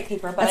of crepe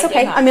paper, but that's I okay.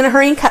 did not. I'm going to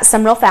hurry and cut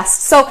some real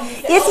fast. So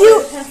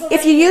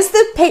if you use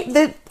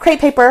the crepe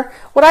paper,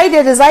 what I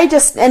did is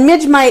and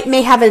Midge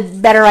may have a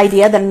better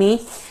idea than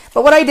me,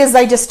 but what I did is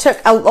I just took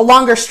a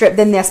longer strip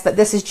than this, but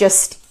this is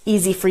just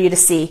easy for you to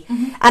see.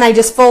 Mm-hmm. And I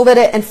just folded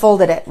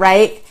it,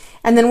 right?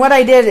 And then what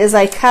I did is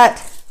I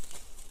cut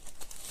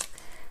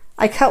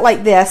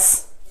like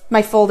this,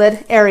 my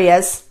folded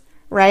areas,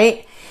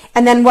 right?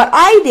 And then what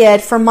I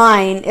did for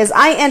mine is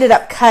I ended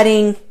up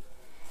cutting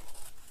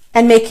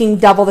and making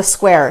double the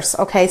squares,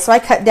 okay? So I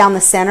cut down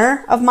the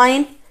center of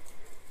mine,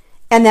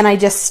 and then I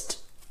just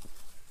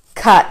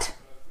cut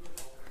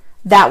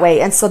that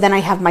way, and so then I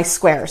have my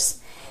squares.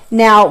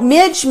 Now,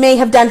 Midge may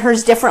have done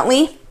hers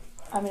differently.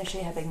 I'm going to show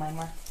you how big mine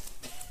were.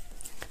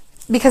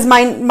 Because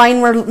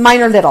mine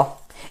are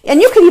little. And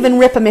you could even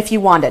rip them if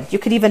you wanted. You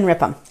could even rip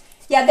them.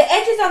 Yeah, the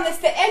edges on this,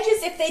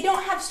 if they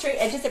don't have straight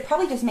edges, it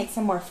probably just makes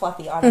them more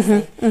fluffy,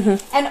 honestly. Mm-hmm,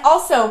 mm-hmm. And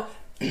also,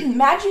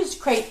 Madge used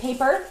crepe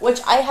paper,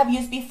 which I have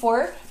used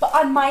before, but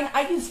on mine,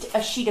 I used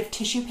a sheet of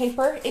tissue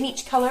paper in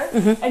each color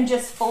and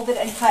just folded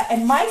and cut.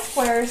 And my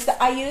squares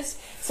that I used,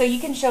 so you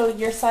can show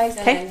your size.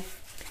 Okay,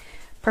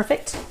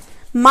 perfect.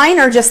 Mine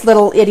are just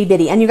little itty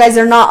bitty, and you guys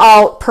are not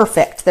all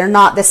perfect. They're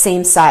not the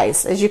same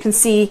size, as you can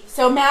see.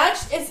 So Madge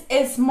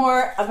is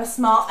more of a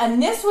small,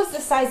 and this was the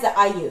size that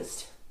I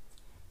used.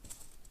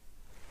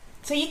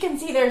 So you can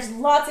see there's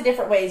lots of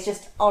different ways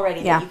just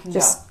already that you can go.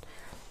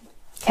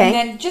 Okay. And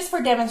then just for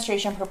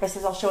demonstration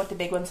purposes, I'll show it the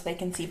big one so they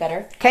can see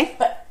better. Okay.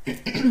 But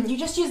you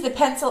just use the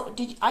pencil.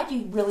 I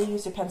do really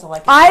use a pencil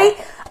like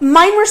this.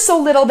 Mine were so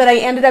little that I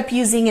ended up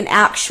using an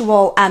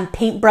actual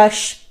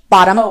paintbrush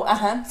bottom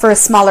for a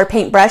smaller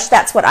paintbrush.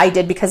 That's what I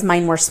did because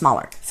mine were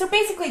smaller. So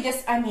basically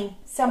just,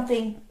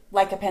 something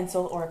like a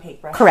pencil or a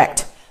paintbrush.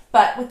 Correct.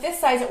 But with this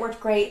size, it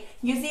worked great.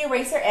 Use the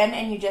eraser end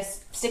and you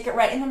just stick it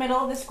right in the middle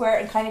of the square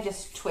and kind of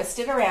just twist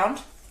it around.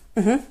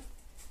 Mm-hmm.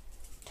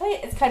 Tell you,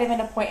 it's kind of in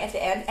a point at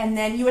the end. And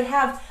then you would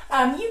have,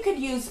 you could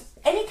use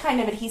any kind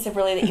of adhesive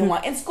really that you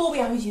want. In school,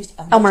 we always used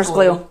Elmer's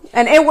glue.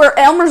 And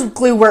Elmer's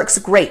glue works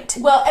great.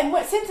 Well, and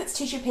since it's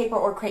tissue paper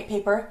or crepe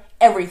paper,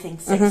 everything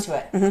sticks to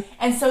it. Mm-hmm.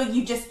 And so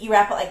you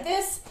wrap it like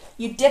this.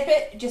 You dip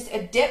it, just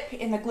a dip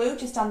in the glue,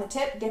 just on the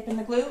tip, dip in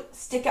the glue,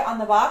 stick it on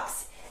the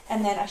box.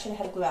 And then I should have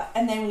had a glue out.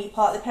 And then when you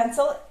pull out the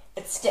pencil,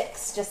 it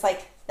sticks just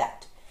like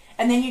that.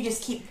 And then you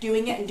just keep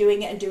doing it and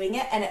doing it and doing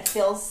it, and it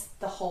fills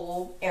the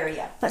whole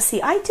area. Let's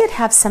see. I did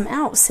have some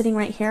out sitting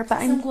right here,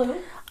 but some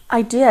glue.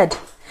 I did.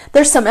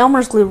 There's some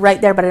Elmer's glue right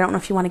there, but I don't know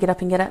if you want to get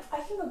up and get it.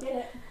 I can go get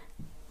it.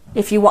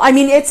 If you want.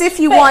 It's if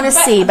you want to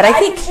see, but I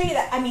think. I can show you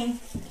that.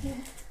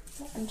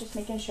 I'm just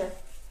making sure.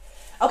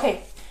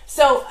 Okay.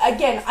 So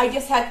again, I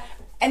just had,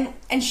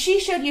 and she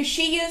showed you.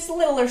 She used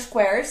littler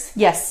squares.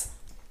 Yes.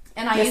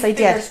 And I used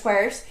bigger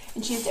squares,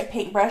 and she used a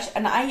paintbrush,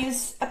 and I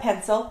used a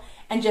pencil,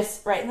 and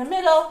just right in the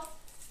middle,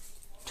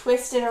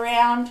 twist it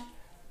around,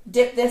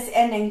 dip this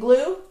end in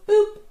glue,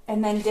 boop,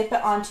 and then dip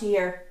it onto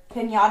your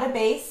pinata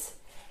base.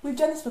 We've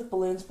done this with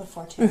balloons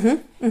before, too.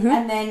 Mm-hmm, mm-hmm.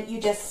 And then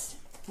you just,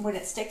 when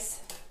it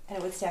sticks, and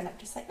it would stand up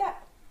just like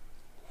that.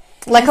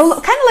 Kind of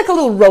like a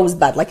little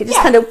rosebud, like it just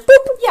kind of,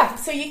 boop. Yeah,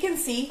 so you can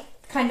see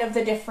kind of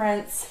the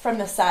difference from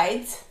the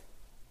sides.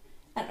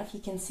 I don't know if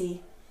you can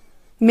see.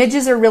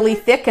 Midges are really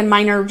thick and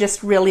mine are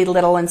just really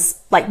little and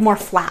like more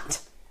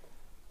flat.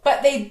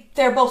 But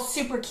they're both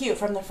super cute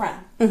from the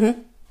front.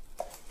 Mm-hmm.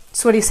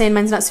 So what are you saying?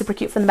 Mine's not super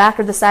cute from the back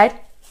or the side?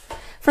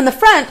 From the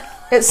front,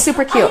 it's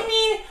super cute.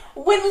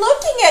 When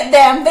looking at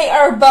them, they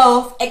are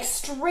both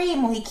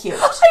extremely cute.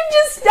 I'm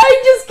just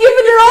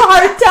giving her a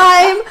hard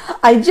time.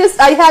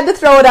 I had to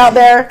throw it out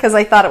there because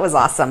I thought it was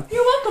awesome.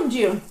 You're welcome,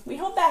 June. We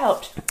hope that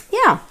helped.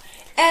 Yeah.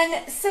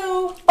 And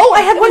so... Oh,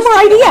 I had one more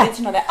idea. I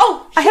to know that.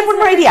 Oh, I had one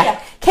more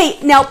idea. Okay,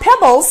 now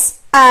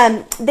Pebbles,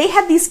 they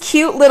have these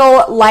cute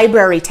little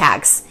library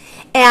tags.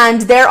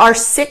 And there are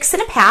 6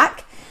 in a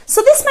pack.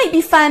 So this might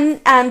be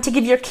fun to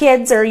give your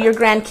kids or your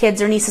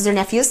grandkids or nieces or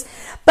nephews.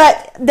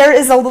 But there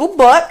is a little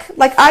book.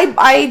 Like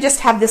I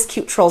just have this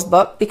cute Trolls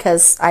book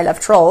because I love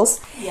trolls.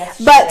 Yes,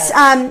 but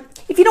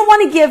if you don't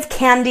want to give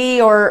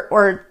candy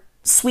or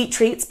sweet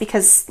treats,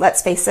 because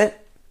let's face it,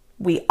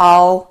 we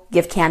all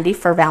give candy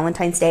for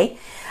Valentine's Day,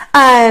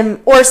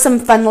 or some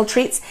fun little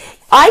treats.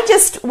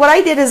 What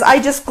I did is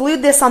I just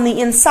glued this on the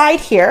inside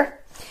here,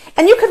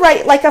 and you could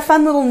write like a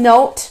fun little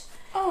note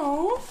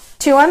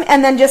to them,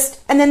 and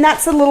then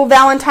that's a little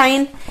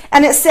Valentine,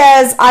 and it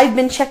says, "I've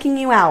been checking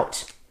you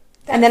out."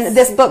 And then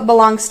this book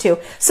belongs to.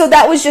 So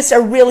that was just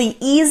a really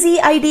easy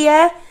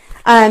idea.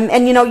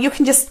 And you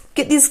can just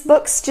get these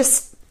books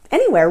just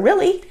anywhere,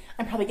 really.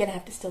 I'm probably going to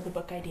have to steal the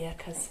book idea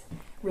because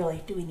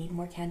really, do we need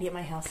more candy at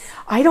my house?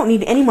 I don't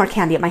need any more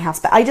candy at my house,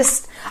 but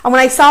when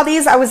I saw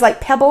these, I was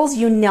like, Pebbles,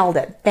 you nailed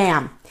it.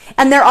 Bam.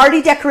 And they're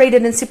already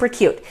decorated and super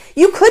cute.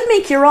 You could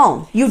make your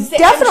own. You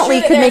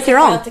definitely could make your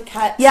own. To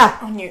cut Yeah.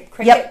 on your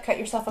Cricut, Yep. cut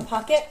yourself a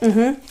pocket.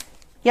 Mm-hmm.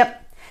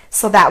 Yep.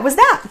 So that was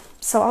that.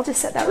 So I'll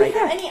just set that right Do we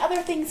there. have any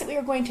other things that we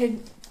were going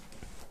to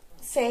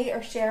say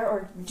or share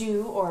or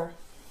do or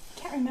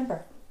can't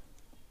remember?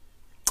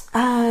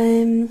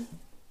 Rhonda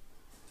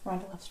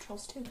loves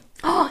trolls too.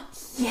 Oh,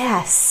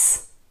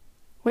 yes.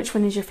 Which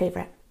one is your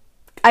favorite?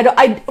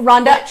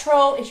 Rhonda, What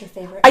troll is your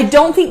favorite? I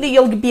don't think that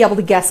you'll be able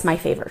to guess my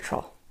favorite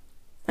troll.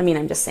 I mean,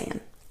 I'm just saying.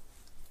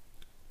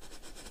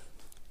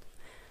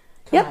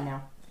 Come on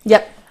now.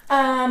 Yep.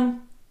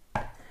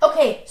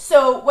 Okay,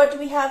 so what do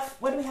we have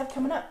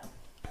coming up?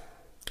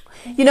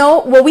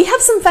 Well, we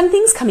have some fun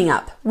things coming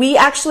up. We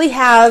actually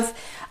have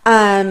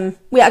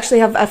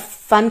a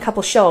fun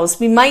couple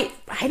shows.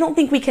 I don't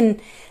think we can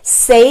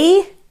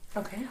say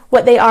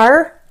what they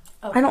are.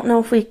 Okay. I don't know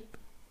if we...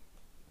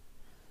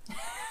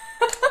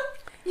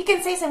 You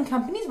can say some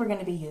companies we're going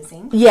to be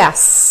using.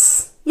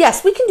 Yes,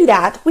 we can do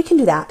that. We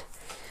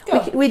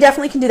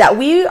definitely can do that.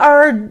 We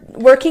are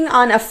working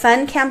on a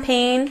fun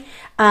campaign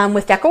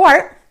with Deco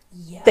Art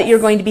that you're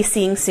going to be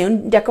seeing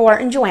soon, Deco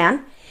Art and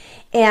Joanne.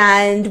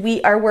 And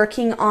we are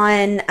working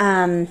on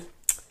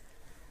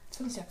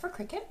some stuff for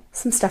Cricut.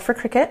 Some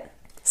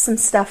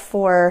stuff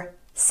for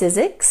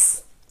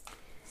Sizzix.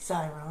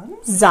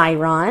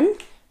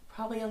 Xyron.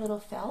 Probably a little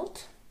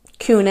felt.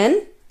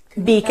 Kunin.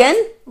 Beacon.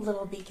 Felt.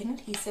 Little Beacon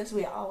adhesives.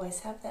 We always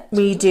have that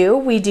too.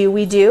 We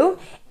do.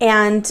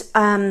 And,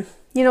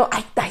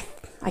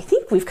 I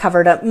think we've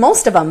covered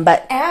most of them,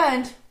 but...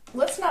 And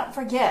let's not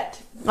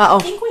forget, I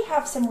think we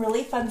have some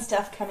really fun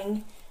stuff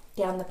coming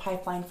down the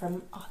pipeline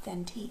from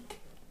Authentique.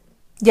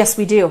 Yes,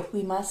 we do.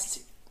 We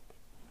must.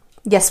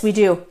 Yes, we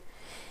do.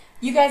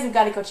 You guys have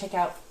got to go check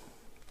out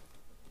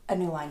a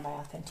new line by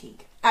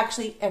Authentique.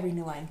 Actually, every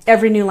new line.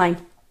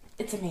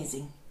 It's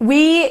amazing.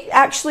 We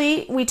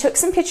took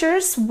some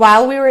pictures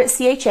while we were at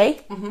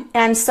CHA,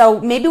 and so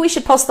maybe we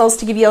should post those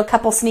to give you a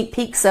couple sneak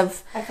peeks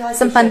of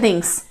some fun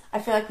things. I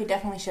feel like we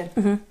definitely should.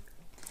 Mm-hmm.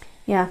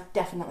 Yeah.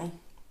 Definitely.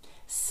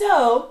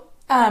 So,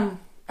 are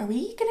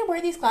we going to wear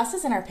these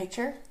glasses in our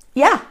picture?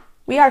 Yeah,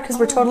 we are, because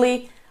we're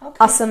totally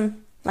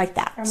awesome like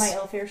that. Are my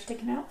elf ears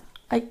sticking out?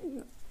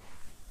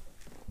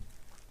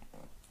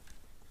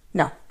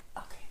 No.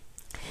 Okay.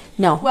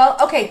 No. Well,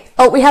 okay.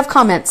 Oh, we have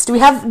comments. Do we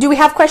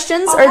have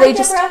questions? Oh, or are they Deborah.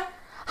 just...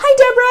 Hi,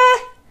 Deborah.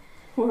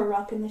 We're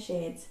rocking the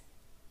shades.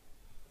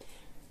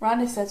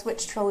 Rhonda says,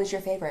 which troll is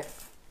your favorite?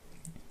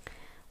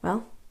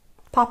 Well,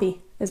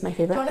 Poppy is my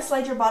favorite. Do you want to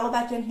slide your bottle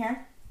back in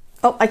here?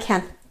 Oh, I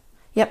can.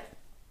 Yep.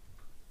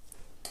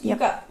 You've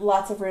got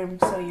lots of room,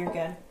 so you're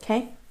good.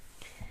 Okay.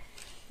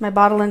 My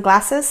bottle and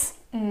glasses.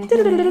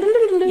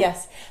 Mm-hmm.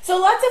 Yes. So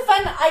lots of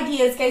fun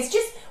ideas, guys.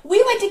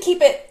 We like to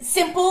keep it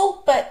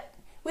simple, but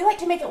we like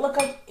to make it look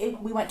like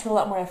we went to a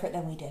lot more effort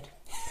than we did.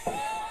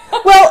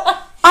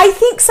 Well, I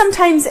think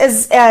sometimes I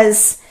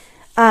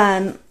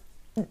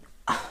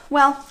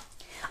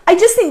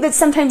just think that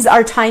sometimes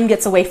our time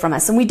gets away from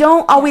us, and we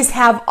don't always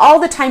have all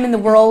the time in the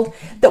world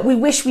that we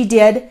wish we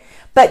did.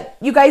 But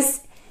you guys,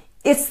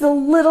 it's the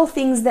little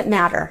things that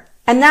matter.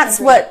 And that's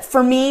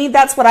for me,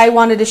 that's what I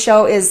wanted to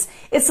show is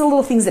it's the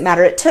little things that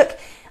matter.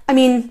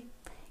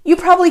 You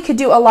probably could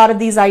do a lot of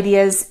these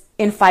ideas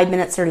in 5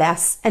 minutes or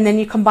less, and then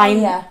you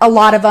combine a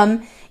lot of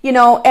them,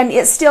 and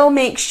it still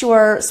makes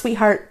your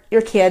sweetheart,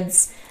 your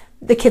kids,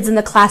 the kids in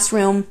the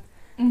classroom,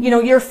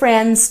 your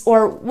friends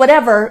or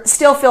whatever,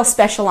 still feel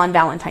special on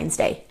Valentine's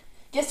Day.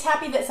 Just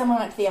happy that someone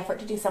went to the effort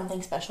to do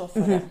something special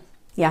for them.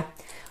 Yeah.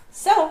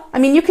 So,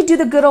 you could do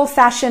the good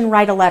old-fashioned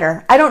write a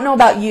letter. I don't know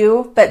about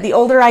you, but the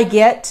older I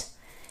get,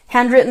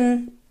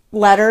 handwritten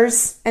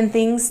letters and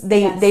things,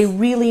 they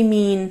really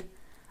mean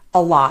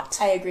a lot.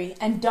 I agree.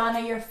 And Donna,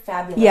 you're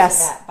fabulous at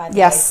that, by the way.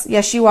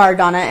 Yes, you are,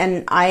 Donna.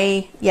 And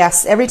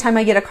every time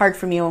I get a card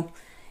from you,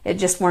 it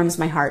just warms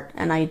my heart,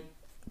 and I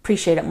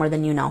appreciate it more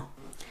than you know.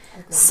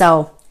 Agreed.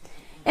 So,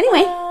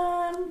 anyway.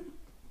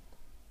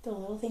 The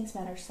little things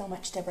matter so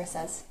much, Deborah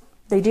says.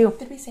 They do.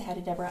 Did we say hi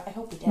to Deborah? I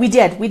hope we did. We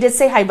did. We did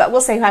say hi, but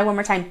we'll say hi one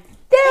more time.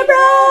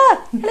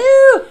 Deborah!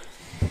 Hello!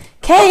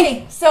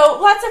 Okay, so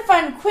lots of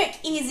fun, quick,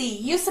 easy.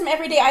 Use some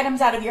everyday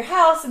items out of your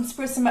house and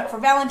spruce them up for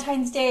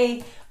Valentine's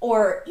Day,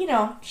 or,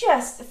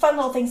 just fun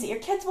little things that your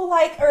kids will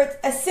like, or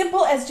as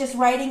simple as just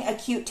writing a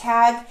cute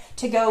tag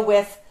to go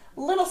with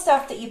little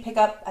stuff that you pick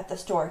up at the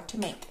store to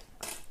make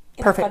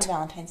it a fun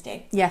Valentine's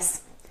Day.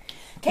 Yes.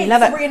 Okay,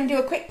 so we're going to do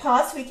a quick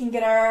pause so we can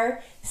get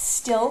our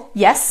still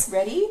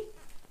ready.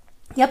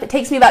 Yep, it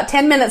takes me about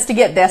 10 minutes to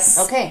get this.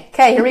 Okay.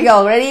 Okay, here we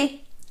go.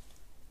 Ready?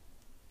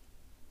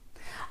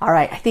 All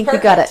right, I think we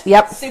got it.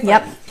 Yep. Super.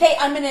 Yep. Okay,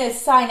 I'm going to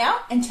sign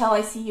out until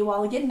I see you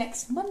all again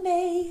next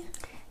Monday.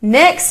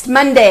 Next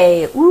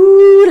Monday.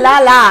 Ooh la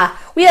la.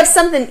 We have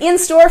something in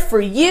store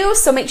for you,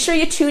 so make sure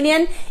you tune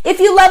in. If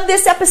you love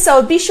this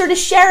episode, be sure to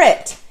share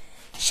it.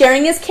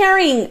 Sharing is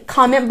caring.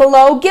 Comment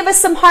below. Give us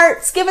some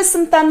hearts. Give us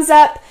some thumbs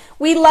up.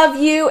 We love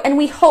you, and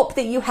we hope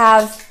that you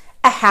have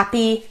a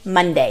happy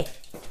Monday.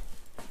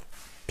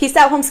 Peace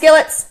out, home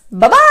skillets.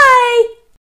 Bye-bye.